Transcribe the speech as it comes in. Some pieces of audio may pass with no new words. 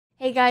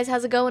Hey guys,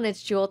 how's it going?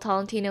 It's Jewel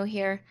Tolentino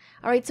here.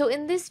 Alright, so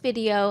in this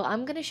video,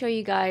 I'm going to show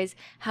you guys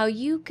how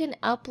you can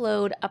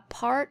upload a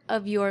part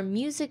of your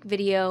music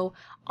video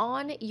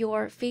on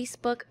your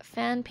Facebook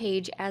fan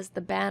page as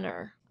the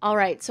banner.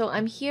 Alright, so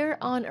I'm here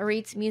on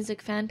Auret's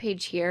music fan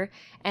page here,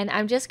 and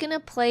I'm just going to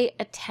play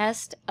a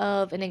test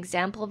of an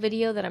example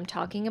video that I'm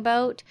talking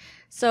about.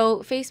 So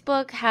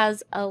Facebook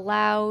has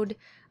allowed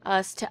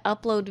us to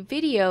upload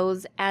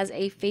videos as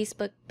a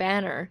Facebook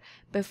banner.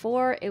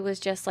 Before it was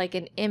just like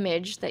an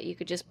image that you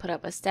could just put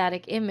up, a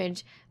static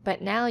image, but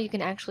now you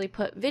can actually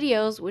put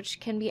videos, which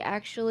can be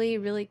actually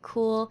really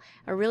cool,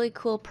 a really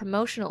cool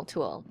promotional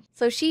tool.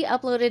 So she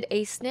uploaded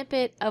a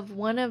snippet of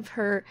one of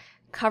her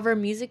cover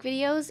music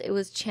videos. It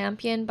was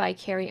Champion by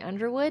Carrie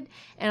Underwood,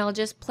 and I'll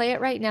just play it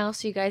right now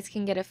so you guys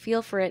can get a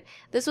feel for it.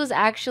 This was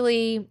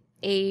actually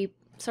a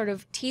sort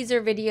of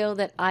teaser video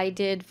that I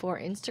did for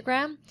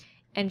Instagram,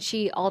 and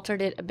she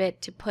altered it a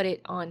bit to put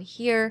it on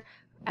here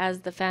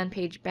as the fan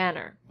page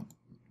banner.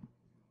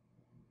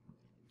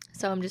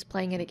 So I'm just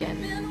playing it again.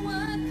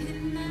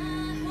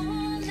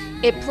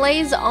 It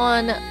plays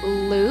on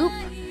loop,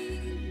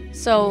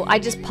 so I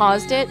just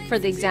paused it for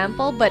the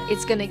example, but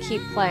it's gonna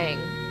keep playing.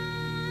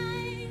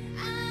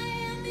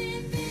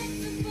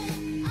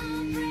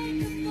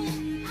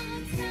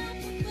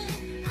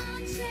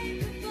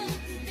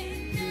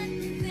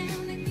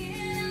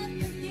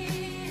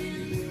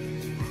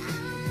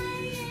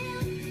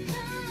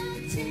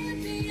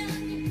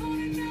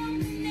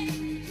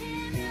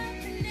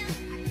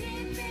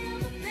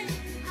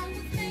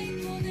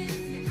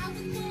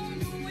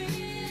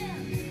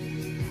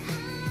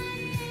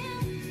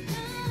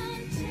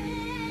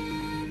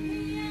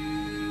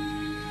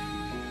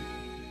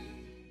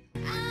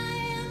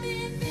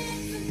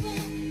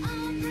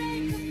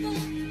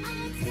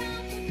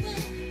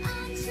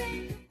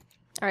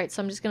 Alright,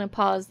 so I'm just going to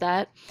pause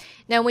that.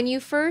 Now, when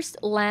you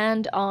first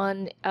land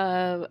on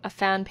a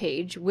fan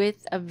page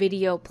with a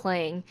video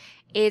playing,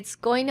 it's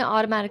going to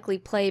automatically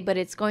play, but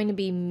it's going to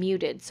be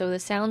muted. So the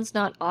sound's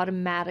not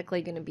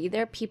automatically going to be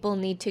there. People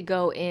need to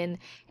go in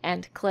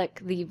and click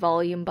the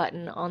volume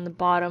button on the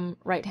bottom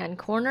right-hand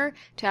corner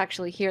to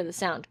actually hear the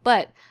sound.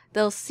 But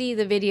they'll see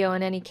the video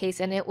in any case,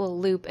 and it will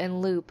loop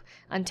and loop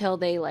until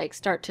they like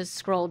start to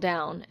scroll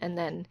down, and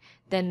then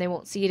they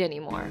won't see it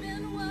anymore.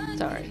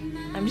 Sorry.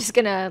 I'm just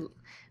going to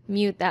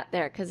mute that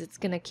there because it's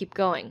gonna keep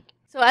going.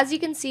 So as you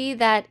can see,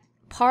 that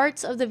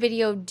parts of the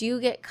video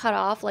do get cut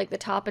off, like the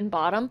top and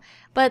bottom,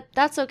 but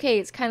that's okay.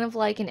 It's kind of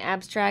like an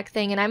abstract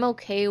thing, and I'm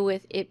okay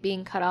with it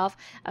being cut off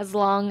as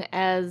long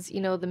as,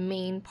 you know, the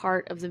main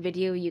part of the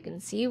video you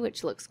can see,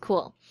 which looks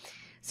cool.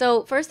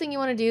 So first thing you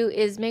want to do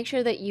is make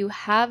sure that you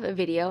have a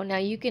video. Now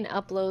you can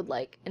upload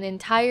like an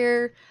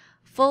entire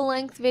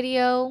full-length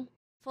video,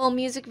 full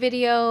music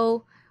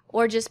video,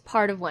 or just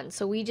part of one.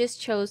 So we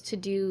just chose to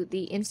do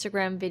the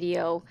Instagram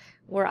video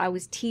where I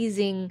was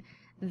teasing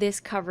this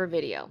cover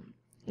video.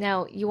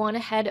 Now you want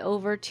to head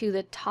over to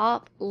the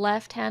top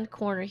left hand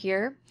corner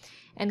here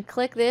and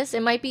click this.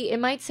 It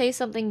might say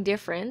something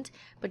different,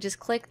 but just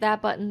click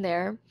that button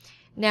there.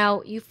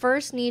 Now you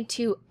first need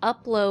to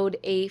upload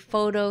a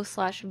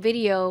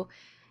photo/video,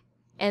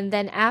 and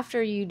then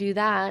after you do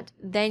that,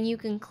 then you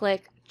can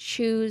click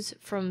choose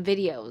from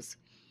videos.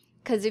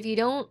 Because if you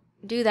don't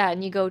do that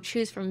and you go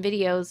choose from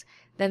videos,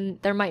 then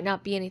there might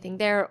not be anything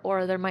there,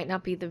 or there might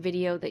not be the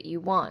video that you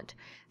want.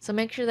 So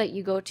make sure that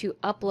you go to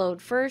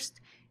upload first,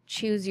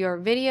 choose your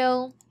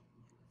video,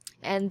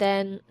 and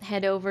then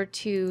head over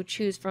to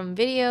choose from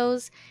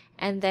videos,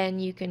 and then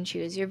you can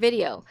choose your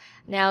video.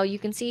 Now you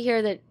can see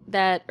here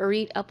that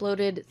Auret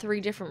uploaded 3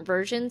 different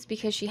versions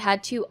because she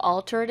had to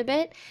alter it a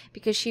bit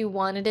because she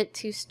wanted it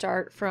to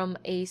start from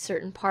a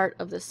certain part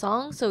of the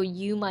song. So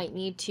you might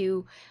need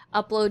to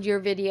upload your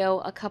video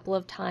a couple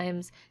of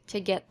times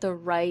to get the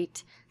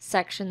right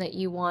section that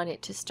you want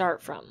it to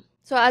start from.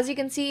 So as you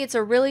can see, it's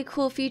a really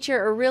cool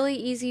feature, a really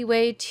easy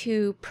way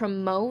to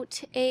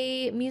promote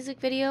a music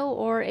video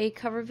or a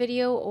cover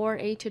video or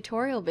a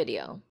tutorial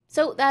video.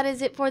 So that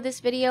is it for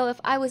this video.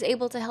 If I was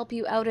able to help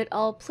you out at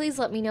all, please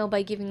let me know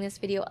by giving this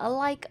video a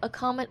like, a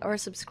comment, or a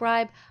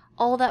subscribe.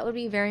 All that would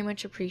be very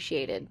much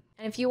appreciated.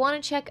 And if you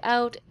want to check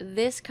out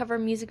this cover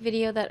music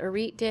video that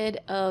Auret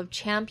did of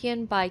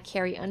Champion by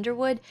Carrie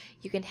Underwood,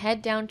 you can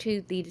head down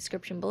to the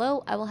description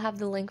below. I will have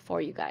the link for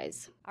you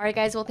guys. Alright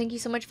guys, well thank you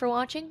so much for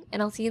watching,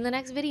 and I'll see you in the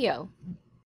next video.